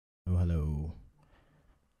Hello.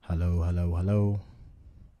 Hello, hello, hello.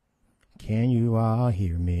 Can you all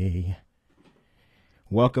hear me?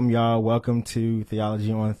 Welcome, y'all. Welcome to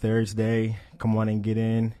Theology on Thursday. Come on and get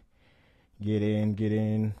in. Get in, get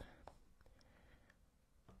in.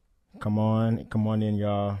 Come on in,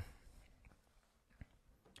 y'all.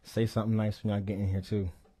 Say something nice when y'all get in here, too.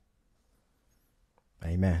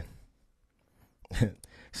 Amen.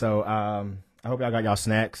 So, I hope y'all got y'all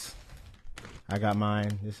snacks. I got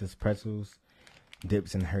mine. This is pretzels,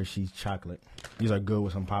 dips, and Hershey's chocolate. These are good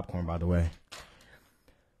with some popcorn, by the way.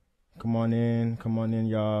 Come on in,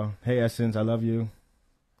 y'all. Hey, Essence, I love you.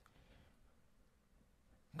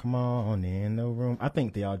 Come on in the room. I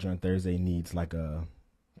think Theology on Thursday needs like a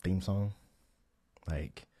theme song.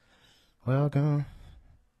 Like, welcome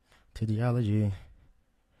to Theology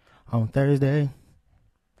on Thursday.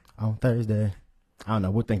 On Thursday. I don't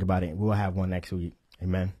know. We'll think about it. We'll have one next week.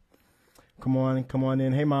 Amen. Come on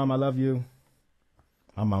in. Hey, Mom, I love you.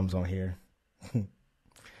 My mom's on here.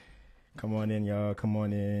 Come on in, y'all. Come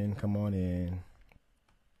on in.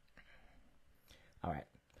 All right.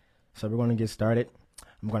 So we're going to get started.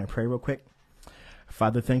 I'm going to pray real quick.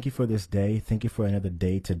 Father, thank you for this day. Thank you for another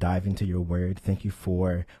day to dive into your word. Thank you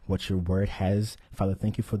for what your word has. Father,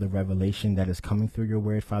 thank you for the revelation that is coming through your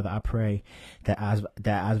word. Father, I pray that as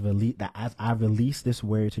I release this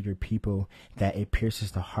word to your people, that it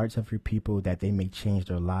pierces the hearts of your people, that they may change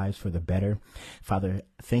their lives for the better. Father,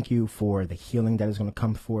 thank you for the healing that is going to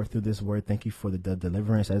come forth through this word. Thank you for the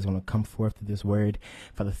deliverance that is going to come forth through this word.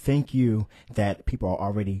 Father, thank you that people are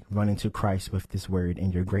already running to Christ with this word.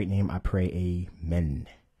 In your great name, I pray, amen.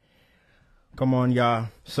 Come on, y'all.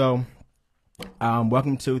 So,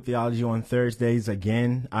 welcome to Theology on Thursdays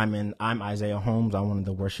again. I'm Isaiah Holmes. I'm one of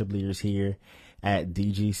the worship leaders here at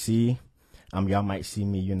DGC. Y'all might see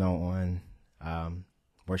me, on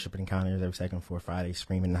worship encounters every second, fourth Friday,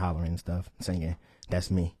 screaming and hollering and stuff, singing.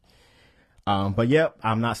 That's me. But yep,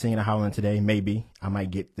 I'm not singing and hollering today. Maybe I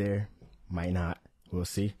might get there, might not. We'll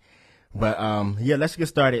see. But yeah, let's get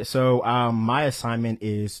started. So my assignment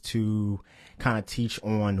is to kind of teach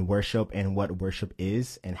on worship and what worship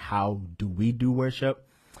is and how do we do worship.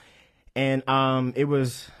 And it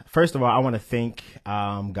was, first of all, I want to thank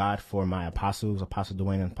God for my apostles, Apostle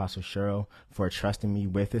Dwayne and Apostle Cheryl, for trusting me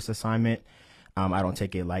with this assignment. I don't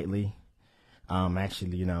take it lightly.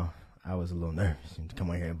 Actually, I was a little nervous to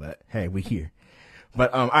come on here, but hey, we here.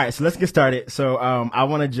 But all right, so let's get started. So I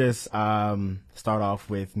want to just start off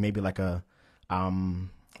with maybe like a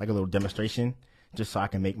little demonstration, just so I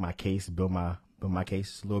can make my case, build my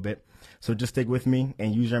case a little bit. So just stick with me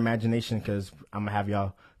and use your imagination, because I'm gonna have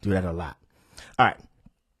y'all do that a lot. All right.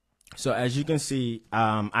 So as you can see,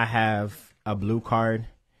 I have a red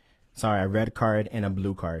card and a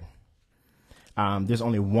blue card. There's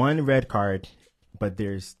only one red card, but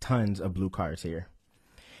there's tons of blue cards here.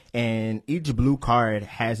 And each blue card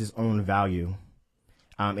has its own value.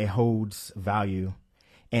 It holds value.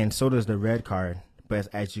 And so does the red card. But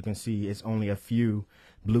as you can see, it's only a few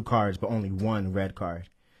blue cards, but only one red card.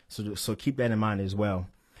 So keep that in mind as well.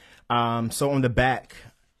 So on the back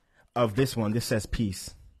of this one, this says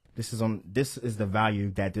peace. This is the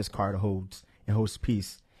value that this card holds. It holds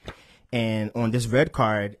peace. And on this red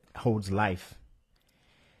card holds life.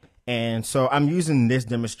 And so I'm using this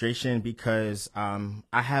demonstration because I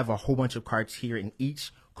have a whole bunch of cards here, and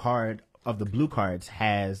each card of the blue cards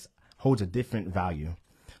holds a different value.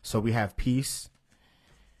 So we have peace,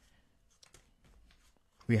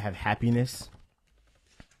 we have happiness,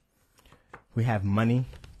 we have money,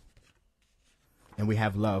 and we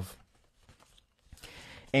have love.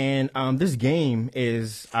 And this game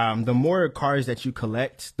is the more cards that you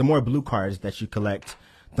collect, the more blue cards that you collect,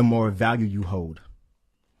 the more value you hold.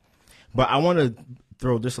 But I want to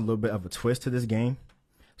throw just a little bit of a twist to this game.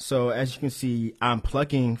 So as you can see, I'm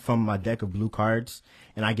plucking from my deck of blue cards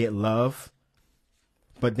and I get love.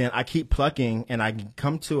 But then I keep plucking and I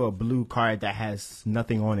come to a blue card that has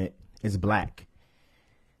nothing on it. It's black.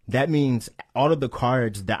 That means all of the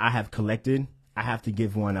cards that I have collected, I have to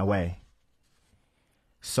give one away.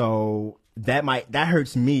 So that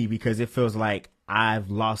hurts me, because it feels like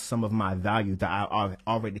I've lost some of my value that I've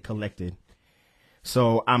already collected.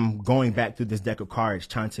 So I'm going back through this deck of cards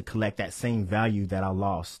trying to collect that same value that I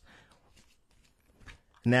lost.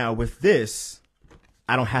 Now with this,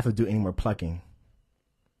 I don't have to do any more plucking.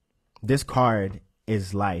 This card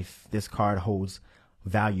is life. This card holds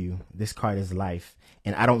value. This card is life.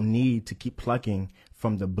 And I don't need to keep plucking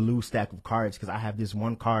from the blue stack of cards, because I have this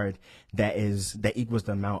one card that equals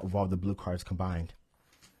the amount of all the blue cards combined.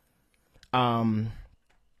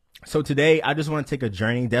 So today, I just want to take a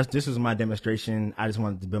journey. This was my demonstration. I just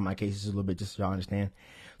wanted to build my cases a little bit, just so y'all understand.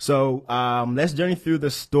 So let's journey through the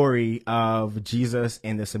story of Jesus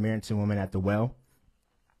and the Samaritan woman at the well.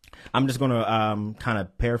 I'm just going to kind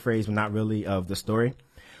of paraphrase, but not really, of the story.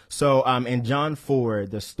 So in John 4,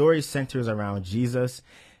 the story centers around Jesus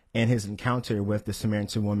and his encounter with the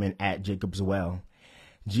Samaritan woman at Jacob's well.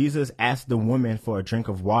 Jesus asked the woman for a drink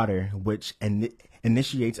of water, which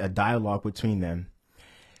initiates a dialogue between them.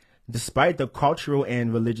 Despite the cultural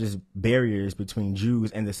and religious barriers between Jews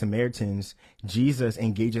and the Samaritans, Jesus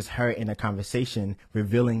engages her in a conversation,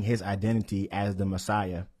 revealing his identity as the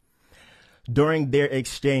Messiah. During their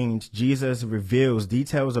exchange, Jesus reveals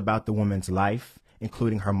details about the woman's life,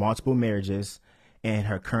 including her multiple marriages and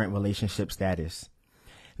her current relationship status.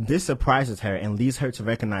 This surprises her and leads her to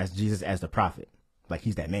recognize Jesus as the prophet, like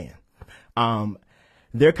he's that man.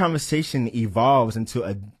 Their conversation evolves into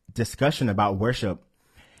a discussion about worship,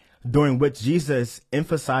 during which Jesus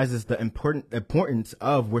emphasizes the importance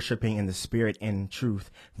of worshiping in the spirit and in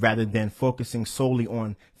truth, rather than focusing solely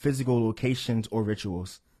on physical locations or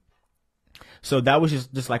rituals. So that was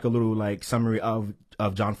just like a little like summary of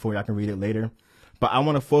John 4. I can read it later. But I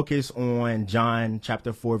want to focus on John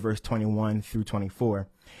chapter 4, verse 21 through 24.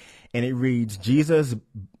 And it reads, Jesus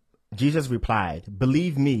replied,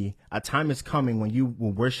 "Believe me, a time is coming when you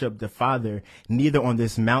will worship the Father neither on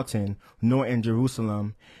this mountain nor in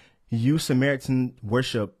Jerusalem. You Samaritans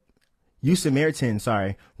worship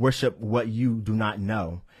what you do not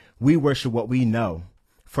know. We worship what we know,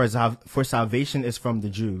 for salvation is from the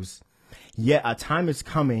Jews. Yet a time is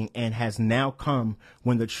coming and has now come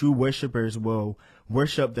when the true worshipers will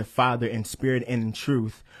worship the Father in spirit and in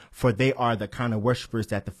truth, for they are the kind of worshipers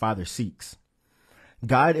that the Father seeks.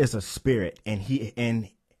 God is a spirit, and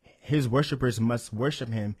his worshipers must worship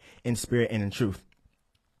him in spirit and in truth."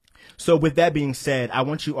 So with that being said, I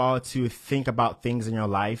want you all to think about things in your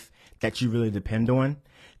life that you really depend on,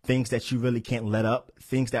 things that you really can't let up,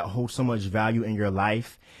 things that hold so much value in your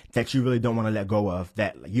life that you really don't want to let go of,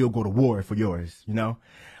 that you'll go to war for yours, you know?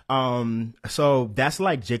 So that's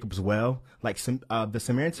like Jacob's well. Like the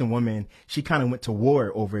Samaritan woman, she kind of went to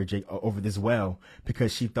war over this well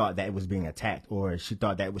because she thought that it was being attacked, or she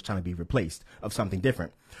thought that it was trying to be replaced of something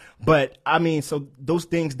different. But I mean, so those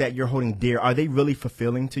things that you're holding dear, are they really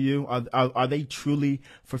fulfilling to you? Are they truly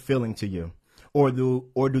fulfilling to you? Or do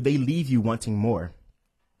they leave you wanting more?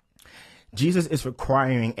 Jesus is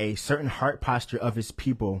requiring a certain heart posture of his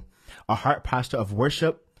people, a heart posture of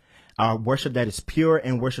worship, worship that is pure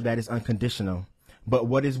and worship that is unconditional. But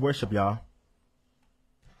what is worship, y'all?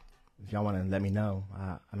 If y'all want to let me know,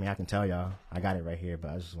 I mean, I can tell y'all. I got it right here,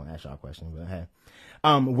 but I just want to ask y'all a question. But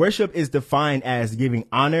hey, worship is defined as giving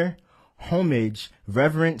honor, homage,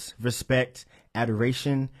 reverence, respect,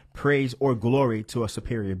 adoration, praise, or glory to a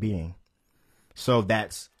superior being. So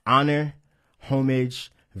that's honor,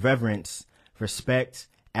 homage, reverence, respect,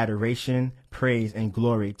 adoration, praise, and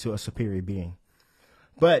glory to a superior being.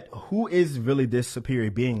 But who is really this superior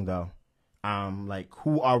being, though? Like,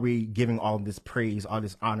 who are we giving all this praise, all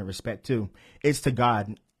this honor, respect to? It's to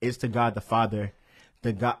God. It's to God the Father,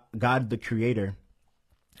 God the Creator.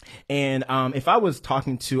 And if I was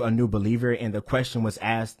talking to a new believer and the question was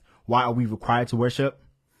asked, why are we required to worship?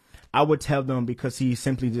 I would tell them because he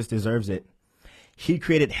simply just deserves it. He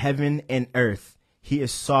created heaven and earth. He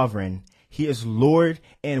is sovereign. He is Lord,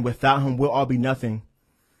 and without him, we'll all be nothing.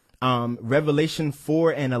 Revelation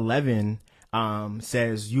 4:11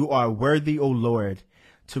 says, "You are worthy, O Lord,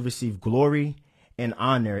 to receive glory and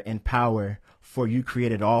honor and power, for you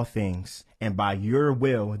created all things, and by your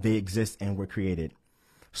will they exist and were created."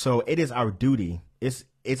 So it is our duty. It's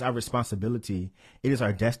our responsibility. It is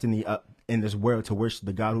our destiny in this world to worship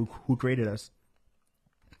the God who created us.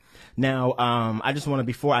 Now, I just want to,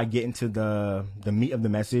 before I get into the meat of the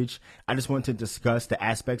message, I just want to discuss the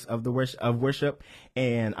aspects of worship.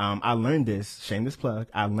 And I learned this, shameless plug,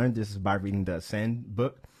 I learned this by reading the Ascend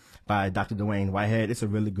book by Dr. Dwayne Whitehead. It's a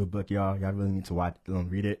really good book, y'all. Y'all really need to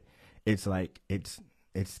read it. It's like, it's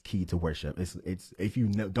key to worship. It's if you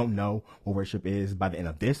don't know what worship is by the end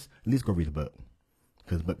of this, at least go read the book,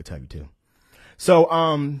 because the book will tell you too. So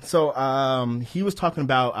he was talking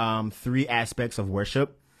about three aspects of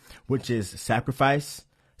worship, which is sacrifice,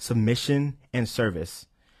 submission, and service.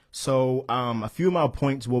 So a few of my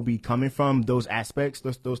points will be coming from those aspects,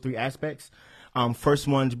 those three aspects. First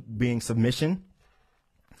one being submission.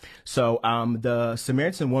 So the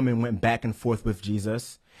Samaritan woman went back and forth with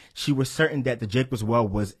Jesus. She was certain that the Jacob's well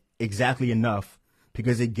was exactly enough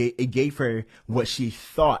because it gave her what she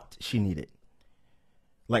thought she needed.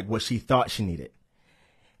 Like what she thought she needed.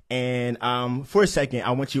 And for a second,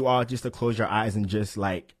 I want you all just to close your eyes and just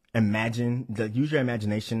like use your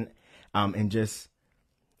imagination and just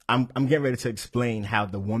I'm getting ready to explain how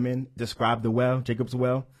the woman described the well, Jacob's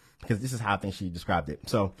well, because this is how I think she described it.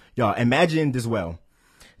 So, y'all, imagine this well.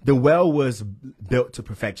 The well was built to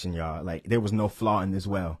perfection, y'all. Like, there was no flaw in this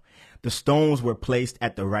well. The stones were placed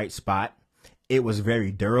at the right spot. It was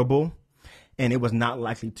very durable, and it was not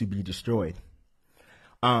likely to be destroyed.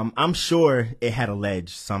 I'm sure it had a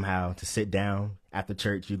ledge somehow to sit down after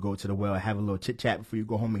church. You go to the well, have a little chit chat before you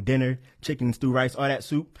go home and dinner, chicken, stew, rice, all that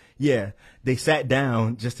soup. Yeah, they sat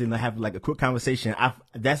down just to have like a quick conversation.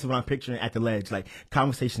 That's what I'm picturing at the ledge, like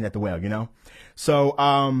conversation at the well, you know? So,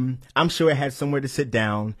 I'm sure it had somewhere to sit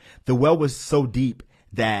down. The well was so deep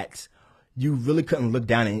that you really couldn't look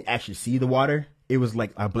down and actually see the water. It was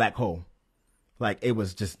like a black hole. Like, it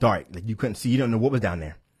was just dark. Like, you couldn't see, you don't know what was down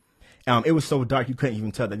there. It was so dark you couldn't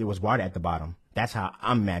even tell that there was water at the bottom. That's how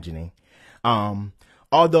I'm imagining.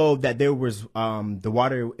 Although that there was the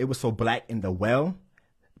water, it was so black in the well,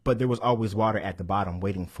 but there was always water at the bottom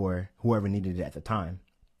waiting for whoever needed it at the time.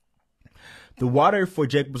 The water for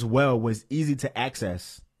Jacob's well was easy to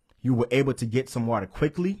access. You were able to get some water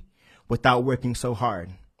quickly without working so hard.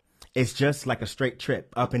 It's just like a straight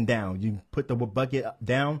trip up and down. You put the bucket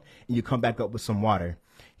down and you come back up with some water.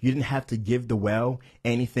 You didn't have to give the well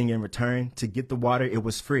anything in return. To get the water, it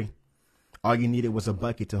was free. All you needed was a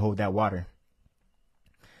bucket to hold that water.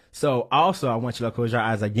 So also, I want you to close your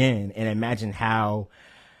eyes again and imagine how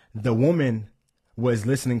the woman was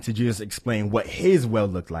listening to Jesus explain what his well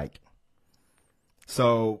looked like.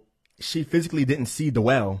 So she physically didn't see the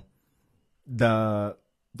well, the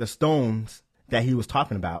stones that he was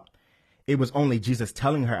talking about. It was only Jesus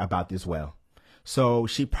telling her about this well. So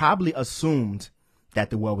she probably assumed that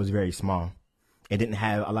the well was very small. It didn't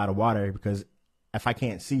have a lot of water, because if I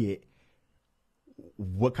can't see it,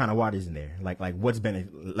 what kind of water is in there? Like what's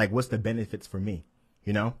the benefits for me,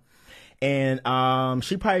 you know? And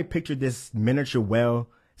she probably pictured this miniature well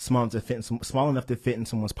small enough to fit in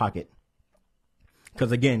someone's pocket.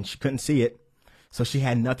 Because again, she couldn't see it, so she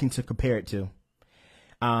had nothing to compare it to.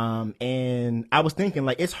 And I was thinking,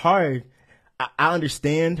 like, it's hard. I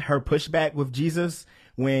understand her pushback with Jesus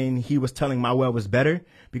when he was telling my well was better,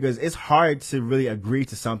 because it's hard to really agree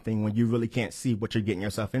to something when you really can't see what you're getting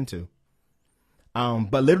yourself into.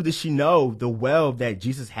 But little did she know, the well that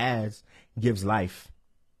Jesus has gives life.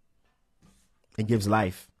 It gives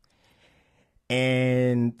life.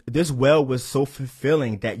 And this well was so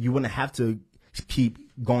fulfilling that you wouldn't have to keep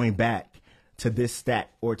going back to this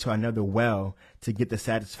stack or to another well to get the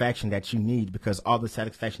satisfaction that you need, because all the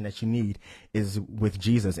satisfaction that you need is with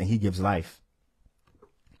Jesus, and he gives life.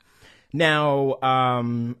 Now,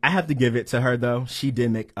 I have to give it to her, though. She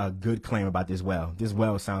did make a good claim about this well. This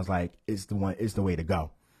well sounds like it's the way to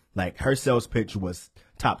go. Like, her sales pitch was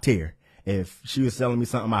top tier. If she was selling me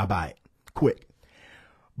something, I'd buy it quick.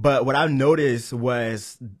 But what I noticed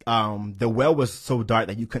was the well was so dark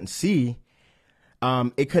that you couldn't see.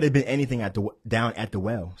 It could have been anything down at the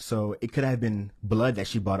well. So it could have been blood that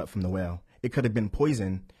she brought up from the well. It could have been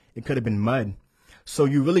poison. It could have been mud. So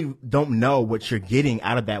you really don't know what you're getting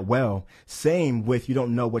out of that well. Same with, you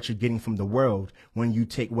don't know what you're getting from the world. When you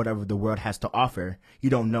take whatever the world has to offer,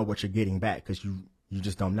 you don't know what you're getting back, because you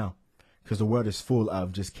just don't know. Because the world is full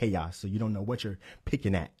of just chaos. So you don't know what you're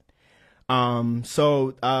picking at. But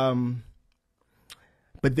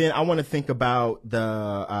then I want to think about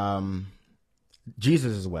the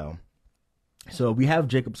Jesus as well. So we have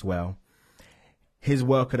Jacob's well. His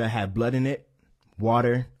well could have had blood in it,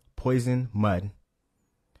 water, poison, mud.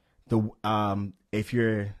 I want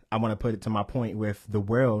to put it to my point with the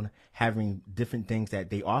world having different things that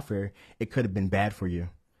they offer. It could have been bad for you.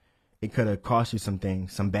 It could have cost you some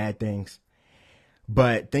things, some bad things.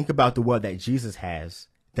 But think about the well that Jesus has.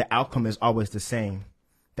 The outcome is always the same.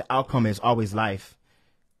 The outcome is always life.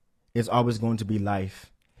 It's always going to be life.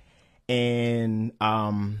 And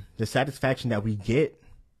the satisfaction that we get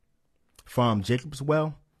from Jacob's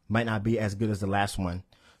well might not be as good as the last one.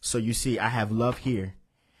 So you see, I have love here,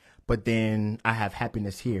 but then I have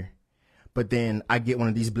happiness here. But then I get one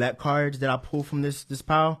of these black cards that I pull from this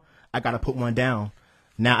pile. I got to put one down.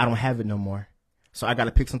 Now I don't have it no more. So I got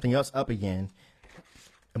to pick something else up again,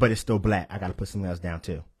 but it's still black. I got to put something else down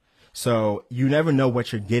too. So you never know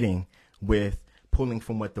what you're getting with pulling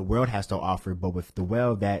from what the world has to offer, but with the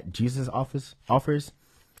well that Jesus offers,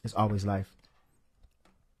 it's always life.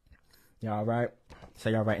 Y'all all right?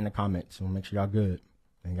 Say y'all right in the comments. We'll make sure y'all good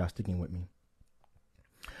and y'all sticking with me.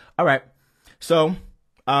 All right. So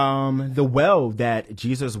the well that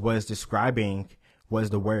Jesus was describing was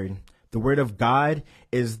the word. The word of God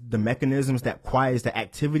is the mechanisms that quiets the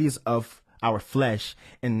activities of our flesh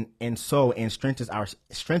and soul, and strengthens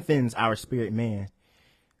our spirit man.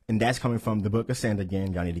 And that's coming from the book of Sand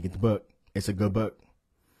again. Y'all need to get the book. It's a good book.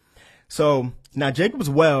 So now Jacob's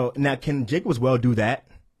well. Now, can Jacob's well do that?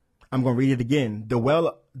 I'm going to read it again. The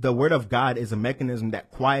word of God is a mechanism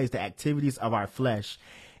that quiets the activities of our flesh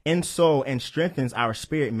and soul and strengthens our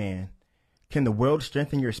spirit man. Can the world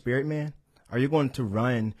strengthen your spirit man? Are you going to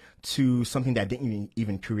run to something that didn't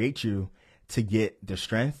even create you to get the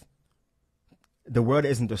strength? The world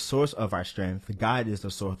isn't the source of our strength. God is the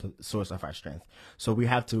source of our strength. So we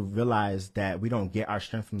have to realize that we don't get our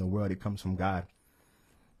strength from the world. It comes from God.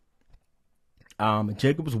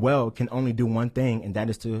 Jacob's well can only do one thing, and that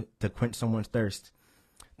is to quench someone's thirst.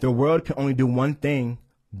 The world can only do one thing,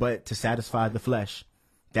 but to satisfy the flesh.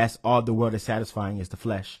 That's all the world is satisfying, is the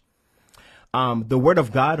flesh. The word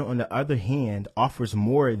of God, on the other hand, offers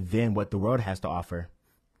more than what the world has to offer.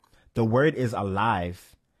 The word is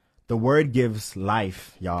alive. The word gives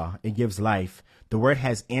life, y'all. It gives life. The word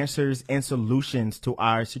has answers and solutions to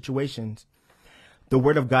our situations. The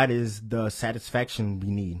word of God is the satisfaction we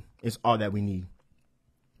need. It's all that we need.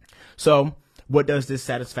 So what does this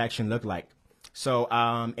satisfaction look like? So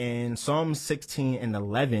in Psalm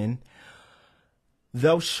 16:11,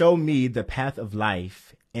 thou show me the path of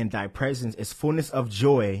life, and thy presence is fullness of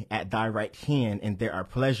joy at thy right hand, and there are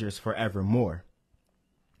pleasures forevermore.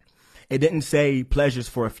 It didn't say pleasures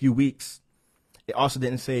for a few weeks. It also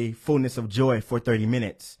didn't say fullness of joy for 30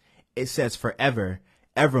 minutes. It says forever,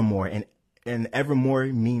 evermore, and evermore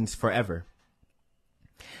means forever.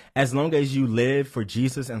 As long as you live for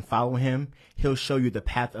Jesus and follow him, he'll show you the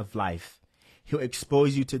path of life. He'll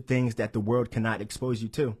expose you to things that the world cannot expose you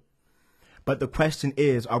to. But the question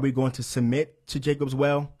is, are we going to submit to Jacob's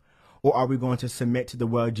well, or are we going to submit to the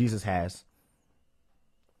well Jesus has?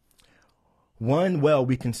 One well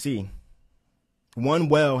we can see. One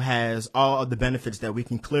well has all of the benefits that we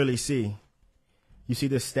can clearly see. You see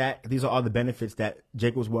this stack? These are all the benefits that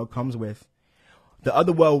Jacob's well comes with. The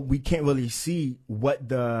other well, we can't really see what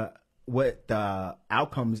the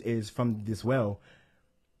outcomes is from this well,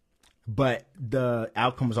 but the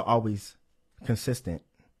outcomes are always consistent.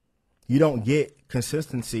 You don't get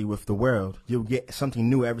consistency with the world. You'll get something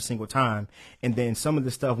new every single time, and then some of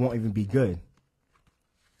the stuff won't even be good.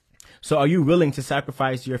 So are you willing to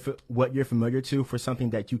sacrifice what you're familiar to for something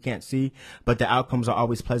that you can't see, but the outcomes are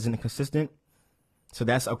always pleasant and consistent? So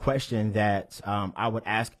that's a question that I would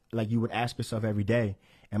ask, like you would ask yourself every day.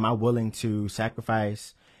 Am I willing to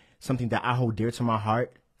sacrifice something that I hold dear to my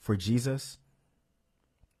heart for Jesus?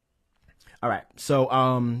 All right.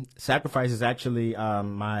 So sacrifice is actually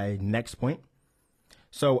my next point.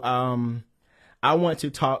 So I want to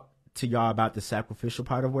talk to y'all about the sacrificial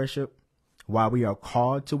part of worship. Why we are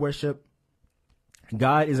called to worship.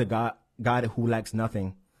 God is a God who lacks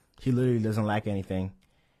nothing. He literally doesn't lack anything.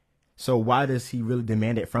 So why does he really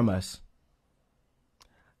demand it from us?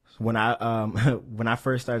 When I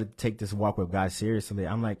first started to take this walk with God seriously,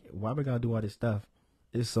 I'm like, why would God do all this stuff?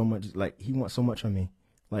 It's so much, like, he wants so much from me.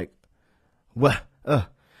 Like, what?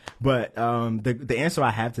 But the answer I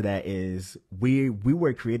have to that is we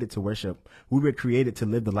were created to worship. We were created to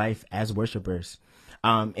live the life as worshipers.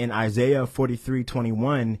 In Isaiah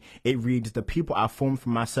 43:21, it reads, "The people I formed for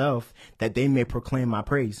myself, that they may proclaim my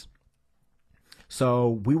praise." So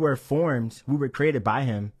we were created by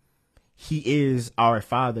him. He is our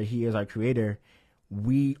Father. He is our creator.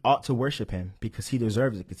 We ought to worship him because he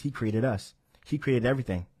deserves it, because he created us. He created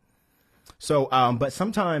everything. So, but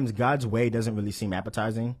sometimes God's way doesn't really seem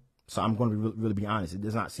appetizing. So I'm going to really be honest. It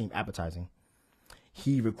does not seem appetizing.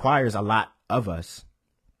 He requires a lot of us.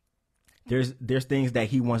 There's things that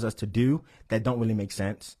he wants us to do that don't really make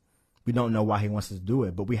sense. We don't know why he wants us to do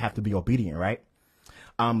it, but we have to be obedient, right?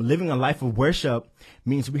 Living a life of worship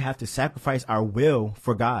means we have to sacrifice our will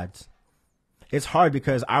for God's. It's hard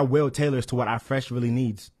because our will tailors to what our flesh really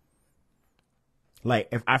needs. Like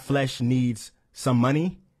if our flesh needs some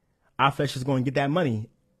money, our flesh is going to get that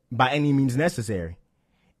money by any means necessary.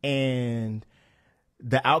 And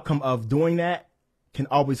the outcome of doing that can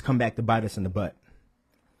always come back to bite us in the butt.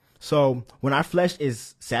 So when our flesh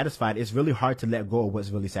is satisfied, it's really hard to let go of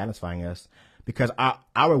what's really satisfying us. Because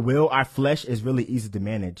our flesh is really easy to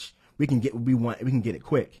manage. We can get what we want. We can get it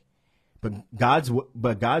quick. But God's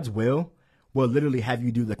will literally have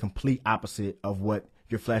you do the complete opposite of what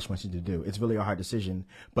your flesh wants you to do. It's really a hard decision,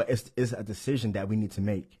 but it's a decision that we need to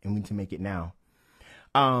make, and we need to make it now.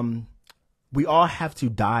 We all have to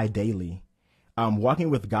die daily.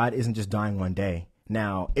 Walking with God isn't just dying one day.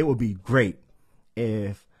 Now, it would be great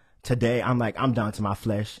if today I'm down to my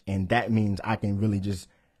flesh, and that means I can really just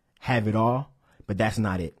have it all, but that's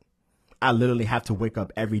not it. I literally have to wake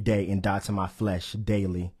up every day and die to my flesh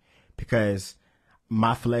daily because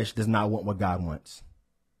my flesh does not want what God wants.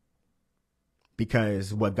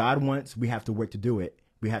 because what God wants, we have to work to do it.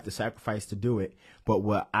 We have to sacrifice to do it. But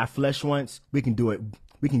what our flesh wants, we can do it.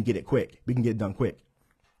 We can get it quick. We can get it done quick.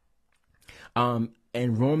 In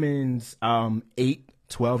Romans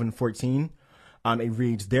 8:12-14, it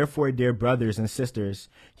reads, "Therefore, dear brothers and sisters,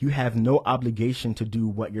 you have no obligation to do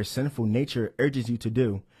what your sinful nature urges you to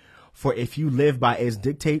do. For if you live by its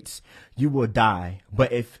dictates, you will die.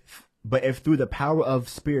 But if through the power of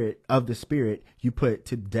the Spirit you put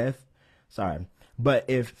to death, but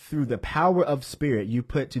if through the power of Spirit you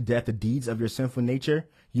put to death the deeds of your sinful nature,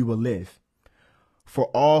 you will live. For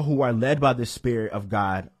all who are led by the Spirit of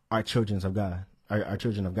God are children of God. Are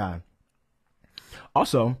children of God."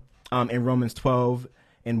 Also, in Romans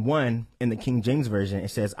 12:1 in the King James Version, it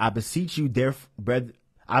says, I beseech you, therefore,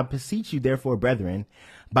 brethren,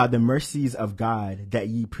 by the mercies of God, that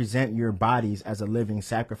ye present your bodies as a living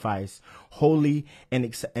sacrifice, holy and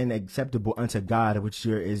acceptable unto God, which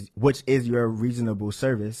is your reasonable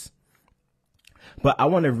service. But I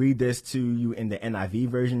want to read this to you in the NIV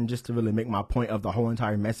version, just to really make my point of the whole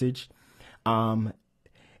entire message.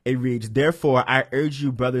 It reads, "Therefore, I urge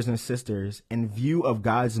you, brothers and sisters, in view of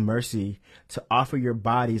God's mercy, to offer your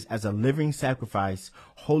bodies as a living sacrifice,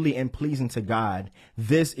 holy and pleasing to God.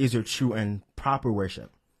 This is your true and proper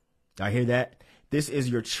worship." I hear that? This is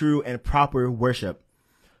your true and proper worship.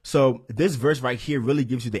 So this verse right here really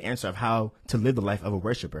gives you the answer of how to live the life of a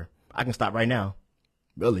worshiper. I can stop right now,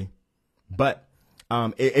 really. But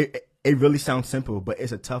it really sounds simple, but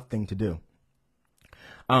it's a tough thing to do.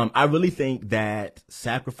 I really think that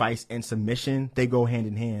sacrifice and submission, they go hand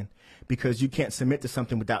in hand, because you can't submit to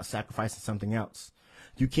something without sacrificing something else.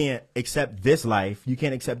 You can't accept this life. You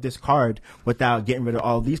can't accept this card without getting rid of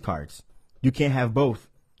all these cards. You can't have both.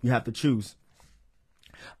 You have to choose.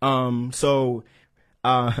 So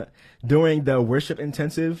during the worship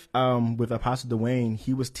intensive with Apostle Dwayne,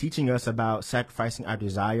 he was teaching us about sacrificing our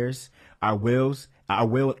desires, our will,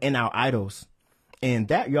 and our idols. And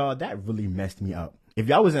that really messed me up. If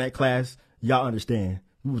y'all was in that class, y'all understand.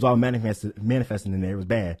 We was all manifesting in there. It was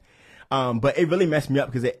bad. But it really messed me up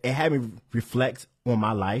because it had me reflect on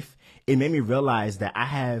my life. It made me realize that I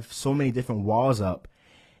have so many different walls up,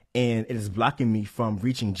 and it is blocking me from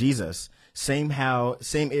reaching Jesus. Same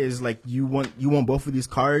is like you want both of these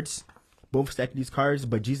cards, both stack of these cards,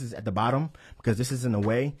 but Jesus is at the bottom because this is in the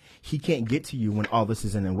way. He can't get to you when all this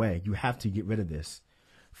is in the way. You have to get rid of this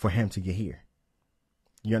for him to get here.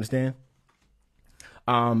 You understand?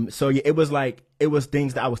 So yeah, it was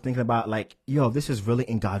things that I was thinking about, like, yo, this is really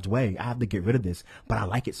in God's way. I have to get rid of this, but I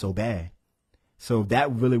like it so bad. So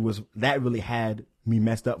that really had me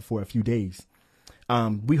messed up for a few days.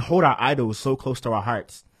 We hold our idols so close to our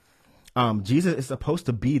hearts. Jesus is supposed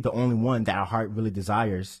to be the only one that our heart really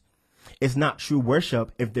desires. It's not true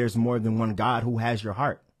worship if there's more than one God who has your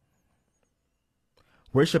heart.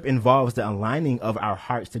 Worship involves the aligning of our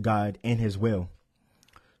hearts to God and his will.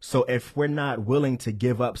 So if we're not willing to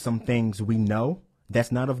give up some things we know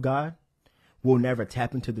that's not of God, we'll never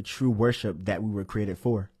tap into the true worship that we were created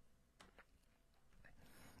for.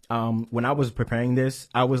 When I was preparing this,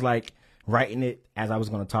 I was like writing it as I was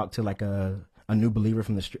going to talk to like a new believer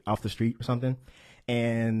from off the street or something.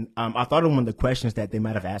 And I thought of one of the questions that they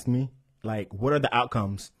might have asked me, like, what are the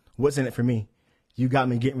outcomes? What's in it for me? You got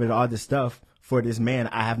me getting rid of all this stuff for this man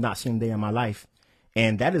I have not seen a day in my life.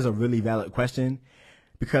 And that is a really valid question.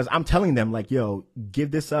 Because I'm telling them, like, yo,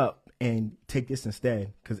 give this up and take this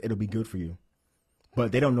instead, because it'll be good for you.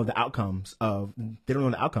 But they don't know the outcome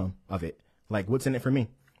of it. Like, what's in it for me?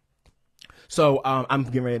 So I'm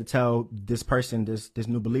getting ready to tell this person, this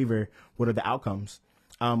new believer, what are the outcomes?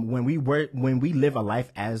 When we live a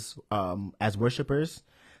life as worshipers,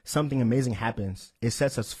 something amazing happens. It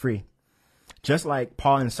sets us free. Just like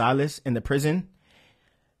Paul and Silas in the prison,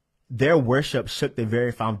 their worship shook the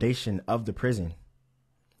very foundation of the prison.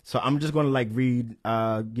 So I'm just going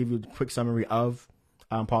to give you a quick summary of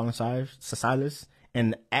Paul and Silas.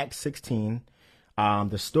 In Acts 16,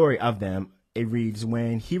 the story of them, it reads,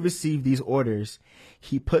 when he received these orders,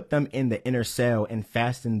 he put them in the inner cell and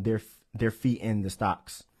fastened their feet in the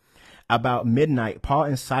stocks. About midnight, Paul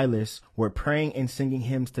and Silas were praying and singing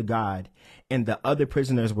hymns to God, and the other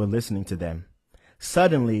prisoners were listening to them.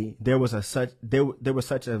 Suddenly, there was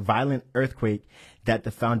such a violent earthquake that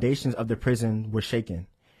the foundations of the prison were shaken.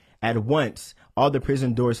 At once, all the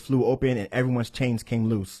prison doors flew open and everyone's chains came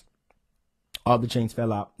loose. All the chains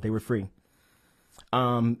fell out. They were free.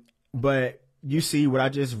 But you see what I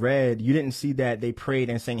just read, you didn't see that they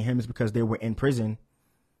prayed and sang hymns because they were in prison.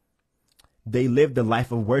 They lived the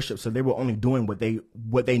life of worship, so they were only doing what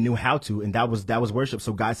they knew how to, and that was worship.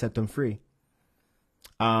 So God set them free.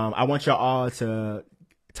 I want y'all all to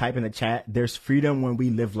type in the chat, there's freedom when we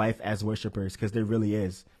live life as worshipers, because there really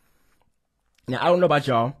is. Now, I don't know about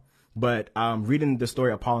y'all, but reading the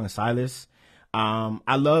story of Paul and Silas,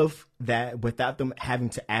 I love that without them having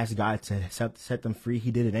to ask God to set them free,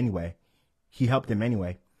 he did it anyway. He helped them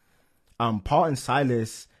anyway. Paul and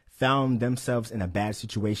Silas found themselves in a bad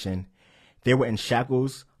situation. They were in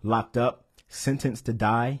shackles, locked up, sentenced to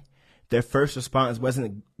die. Their first response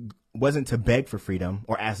wasn't to beg for freedom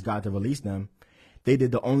or ask God to release them. They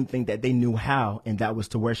did the only thing that they knew how, and that was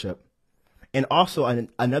to worship. And also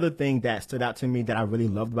another thing that stood out to me that I really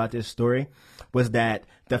loved about this story was that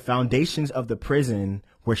the foundations of the prison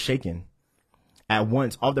were shaken. At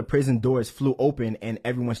once, all the prison doors flew open and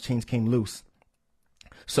everyone's chains came loose.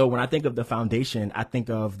 So when I think of the foundation, I think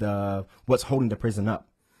of what's holding the prison up.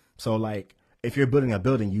 So like if you're building a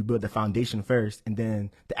building, you build the foundation first and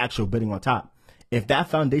then the actual building on top. If that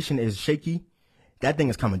foundation is shaky, that thing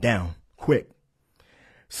is coming down quick.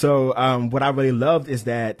 So what I really loved is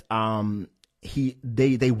that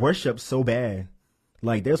they worshiped so bad.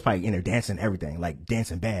 Like they was probably in there dancing everything, like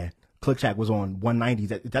dancing bad. ClickChat was on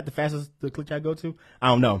 190. Is that the fastest the ClickChat go to? I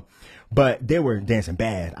don't know. But they were dancing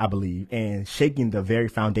bad, I believe, and shaking the very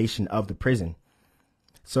foundation of the prison.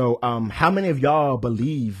 So how many of y'all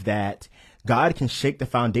believe that God can shake the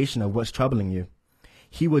foundation of what's troubling you?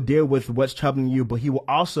 He will deal with what's troubling you, but he will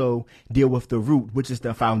also deal with the root, which is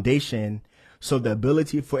the foundation. So the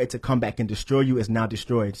ability for it to come back and destroy you is now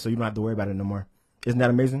destroyed. So you don't have to worry about it no more. Isn't that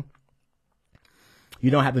amazing? You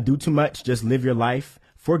don't have to do too much. Just live your life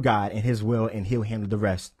for God and his will, and he'll handle the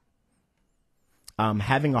rest.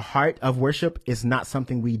 Having a heart of worship is not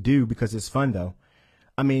something we do because it's fun, though.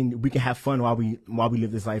 I mean, we can have fun while we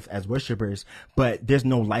live this life as worshipers, but there's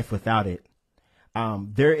no life without it.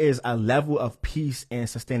 There is a level of peace and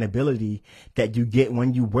sustainability that you get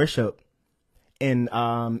when you worship. In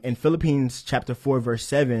Philippians chapter 4, verse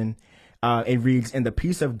 7, it reads, "And the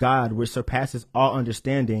peace of God, which surpasses all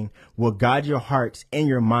understanding, will guard your hearts and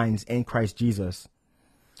your minds in Christ Jesus."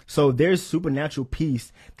 So there's supernatural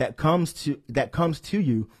peace that comes to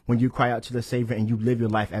you when you cry out to the Savior and you live your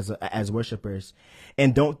life as worshipers.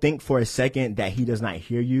 And don't think for a second that he does not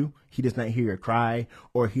hear you. He does not hear your cry,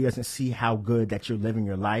 or he doesn't see how good that you're living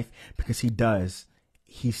your life, because he does.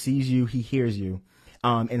 He sees you. He hears you.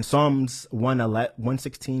 In Psalms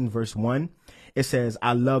 116 verse 1, it says,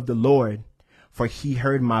 "I love the Lord, for he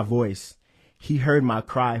heard my voice. He heard my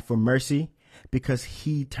cry for mercy, because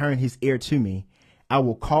he turned his ear to me. I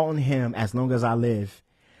will call on him as long as I live.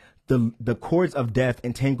 The cords of death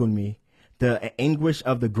entangled me. The anguish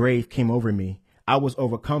of the grave came over me. I was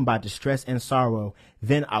overcome by distress and sorrow.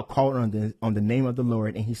 Then I called on the name of the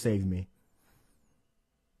Lord, and he saved me."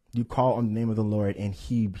 You call on the name of the Lord, and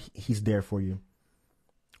he's there for you.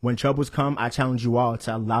 When troubles come, I challenge you all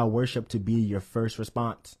to allow worship to be your first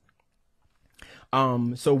response.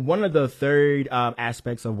 So one of the third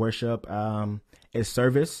aspects of worship is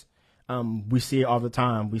service. We see it all the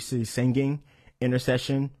time. We see singing,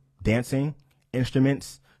 intercession, dancing,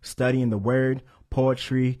 instruments, studying the word,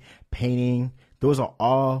 poetry, painting. Those are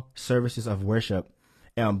all services of worship.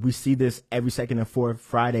 We see this every second and fourth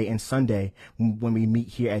Friday and Sunday when we meet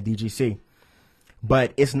here at DGC.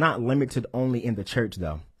 But it's not limited only in the church,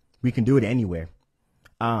 though. We can do it anywhere.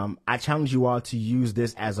 I challenge you all to use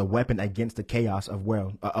this as a weapon against the chaos of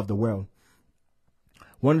the world.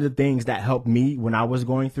 One of the things that helped me when I was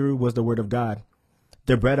going through was the Word of God,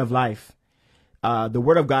 the bread of life. The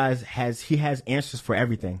Word of God has answers for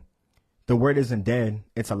everything. The Word isn't dead;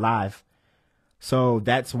 it's alive. So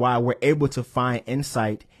that's why we're able to find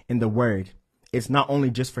insight in the Word. It's not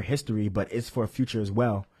only just for history, but it's for future as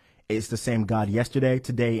well. It's the same God yesterday,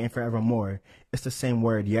 today, and forevermore. It's the same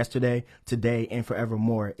word yesterday, today, and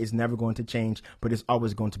forevermore. It's never going to change, but it's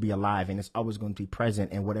always going to be alive, and it's always going to be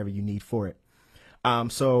present in whatever you need for it.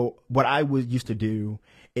 So what I used to do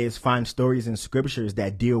is find stories in scriptures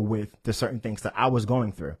that deal with the certain things that I was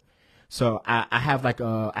going through. So I have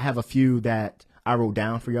a few that I wrote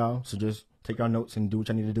down for y'all. So just take your notes and do what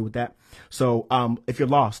you need to do with that. So if you're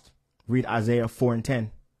lost, read Isaiah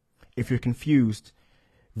 4:10. If you're confused,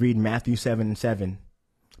 read Matthew 7:7.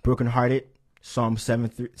 Brokenhearted, Psalm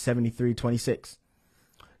 73:26.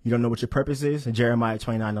 You don't know what your purpose is? Jeremiah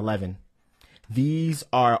 29:11. These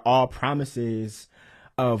are all promises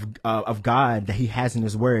of God that he has in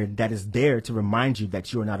his word that is there to remind you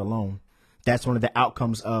that you are not alone. That's one of the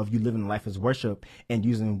outcomes of you living life as worship and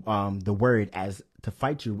using the word as to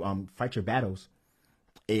fight your battles.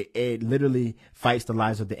 It literally fights the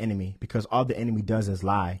lies of the enemy, because all the enemy does is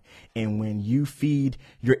lie. And when you feed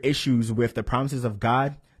your issues with the promises of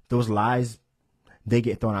God, those lies, they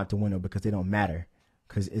get thrown out the window because they don't matter.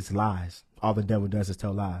 because it's lies. All the devil does is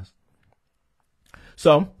tell lies.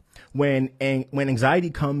 So when anxiety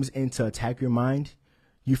comes in to attack your mind,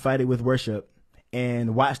 you fight it with worship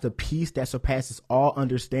and watch the peace that surpasses all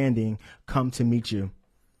understanding come to meet you.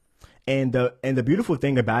 And the beautiful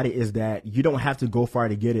thing about it is that you don't have to go far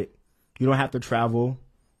to get it. You don't have to travel.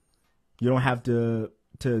 You don't have to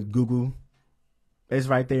Google. It's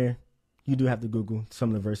right there. You do have to Google some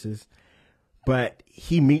of the verses, but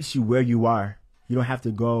he meets you where you are. You don't have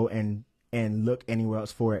to go and look anywhere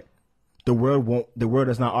else for it. The world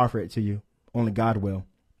does not offer it to you. Only God will.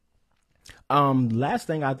 Last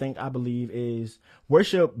thing I believe is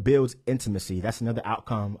worship builds intimacy. That's another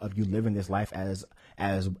outcome of you living this life as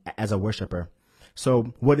a worshiper.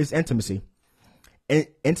 So what is intimacy?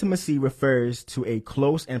 Intimacy refers to a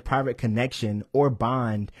close and private connection or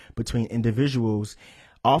bond between individuals,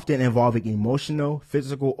 often involving emotional,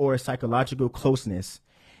 physical, or psychological closeness.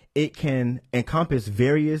 It can encompass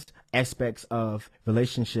various aspects of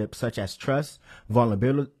relationships such as trust,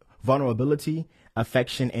 vulnerability,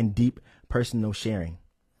 affection, and deep personal sharing.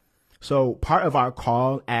 So part of our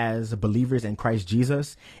call as believers in Christ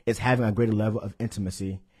Jesus is having a greater level of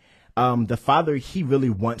intimacy. The Father, he really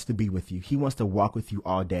wants to be with you. He wants to walk with you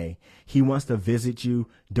all day. He wants to visit you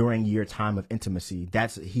during your time of intimacy.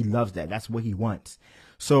 He loves that. That's what he wants.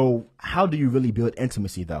 So how do you really build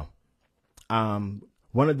intimacy though?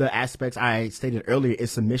 One of the aspects I stated earlier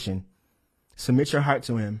is submission. Submit your heart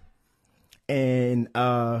to him. In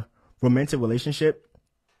a romantic relationship,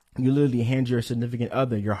 you literally hand your significant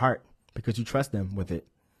other your heart because you trust them with it.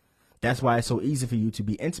 That's why it's so easy for you to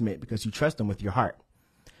be intimate, because you trust them with your heart.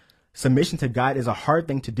 Submission to God is a hard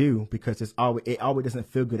thing to do because it always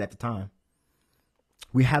doesn't feel good at the time.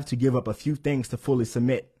 We have to give up a few things to fully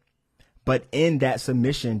submit. But in that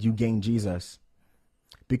submission, you gain Jesus.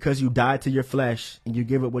 Because you died to your flesh and you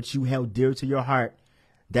give up what you held dear to your heart,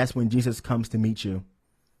 that's when Jesus comes to meet you.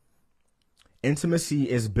 Intimacy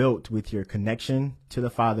is built with your connection to the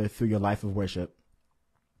Father through your life of worship.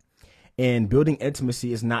 And building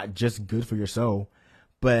intimacy is not just good for your soul,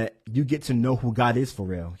 but you get to know who God is for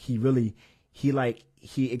real. He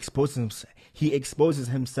exposes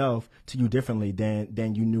himself to you differently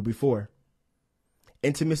than you knew before.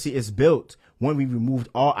 Intimacy is built when we removed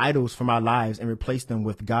all idols from our lives and replaced them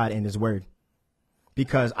with God and his word.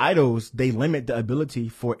 Because idols, they limit the ability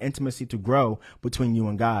for intimacy to grow between you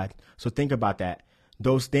and God. So think about that.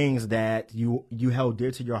 Those things that you held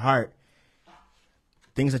dear to your heart,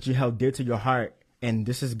 and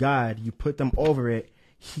this is God, you put them over it.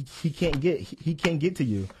 He can't get to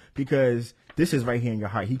you because this is right here in your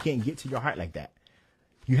heart. He can't get to your heart like that.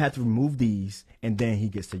 You have to remove these and then he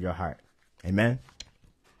gets to your heart. Amen.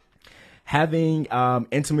 Having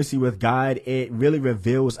intimacy with God, it really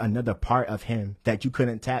reveals another part of him that you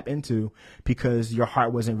couldn't tap into because your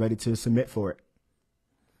heart wasn't ready to submit for it.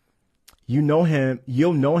 You'll know him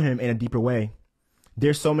in a deeper way.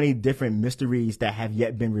 There's so many different mysteries that have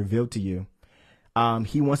yet been revealed to you.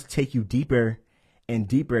 He wants to take you deeper and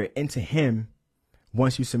deeper into him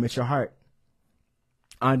once you submit your heart.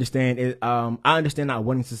 I understand not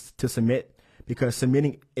wanting to submit, because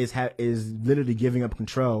submitting is literally giving up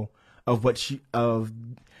control of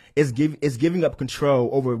giving up control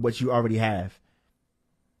over what you already have.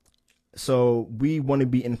 So we want to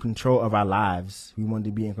be in control of our lives. We want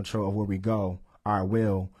to be in control of where we go, our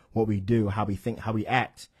will, what we do, how we think, how we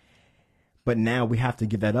act. But now we have to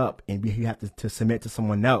give that up, and we have to submit to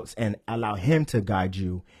someone else and allow him to guide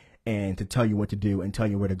you and to tell you what to do and tell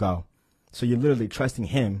you where to go. So you're literally trusting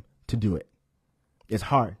him to do it. It's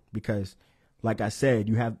hard because, like I said,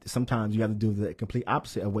 sometimes you have to do the complete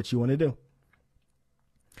opposite of what you want to do.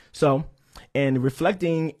 So, and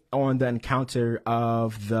reflecting on the encounter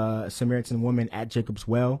of the Samaritan woman at Jacob's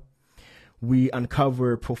well, we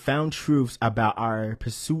uncover profound truths about our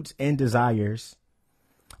pursuits and desires.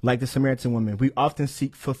 Like the Samaritan woman, we often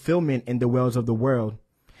seek fulfillment in the wells of the world,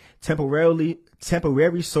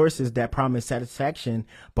 temporary sources that promise satisfaction,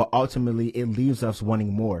 but ultimately it leaves us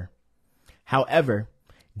wanting more. However,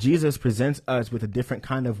 Jesus presents us with a different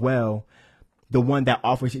kind of well, the one that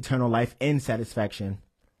offers eternal life and satisfaction.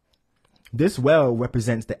 This well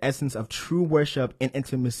represents the essence of true worship and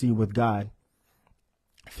intimacy with God.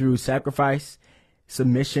 Through sacrifice,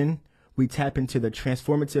 submission, we tap into the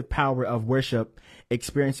transformative power of worship,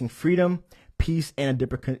 experiencing freedom, peace, and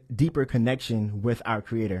a deeper connection with our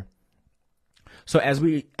Creator. So as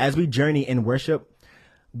we journey in worship,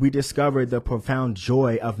 we discover the profound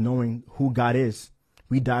joy of knowing who God is.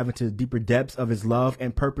 We dive into the deeper depths of his love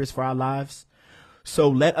and purpose for our lives. So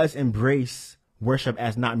let us embrace worship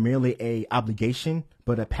as not merely an obligation,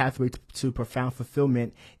 but a pathway to profound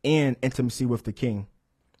fulfillment and intimacy with the King.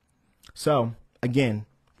 So again,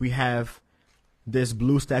 we have this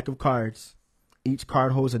blue stack of cards. Each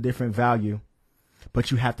card holds a different value, but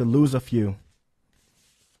you have to lose a few.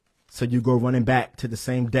 So you go running back to the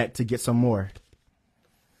same deck to get some more.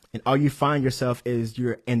 And all you find yourself is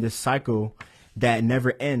you're in this cycle that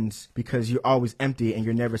never ends because you're always empty and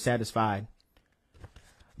you're never satisfied.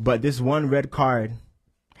 But this one red card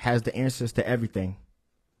has the answers to everything.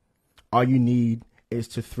 All you need is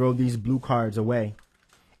to throw these blue cards away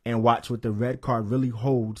and watch what the red card really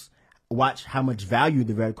holds. Watch how much value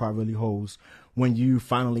the red card really holds when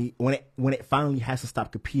it finally has to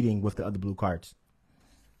stop competing with the other blue cards.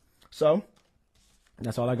 So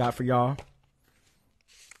that's all I got for y'all.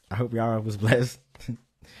 I hope y'all was blessed.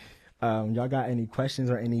 Y'all got any questions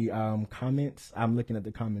or any comments? I'm looking at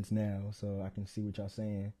the comments now so I can see what y'all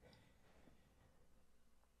saying.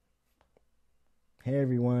 Hey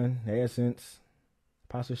everyone, hey Essence,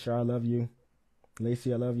 Pastor Shar, I love you.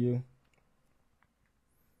 Lacey, I love you.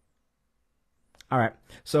 All right,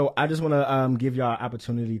 so I just want to give y'all an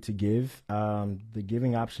opportunity to give. The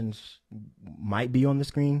giving options might be on the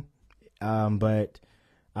screen, but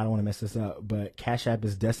I don't want to mess this up. But Cash App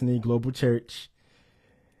is Destiny Global Church,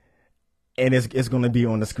 and it's going to be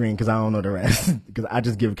on the screen because I don't know the rest because I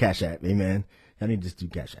just give Cash App. Amen. I need to just do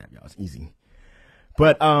Cash App, y'all. It's easy.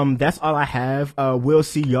 But that's all I have. We'll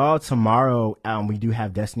see y'all tomorrow. We do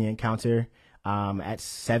have Destiny Encounter at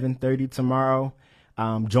 7:30 tomorrow.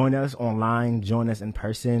 Join us online. Join us in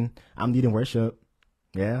person. I'm leading worship.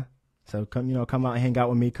 Yeah. So come out and hang out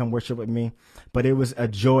with me. Come worship with me. But it was a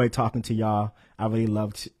joy talking to y'all. I really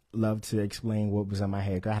loved to explain what was on my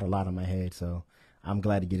head. I had a lot on my head, so I'm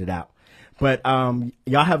glad to get it out. But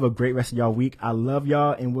y'all have a great rest of y'all week. I love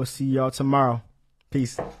y'all, and we'll see y'all tomorrow.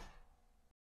 Peace.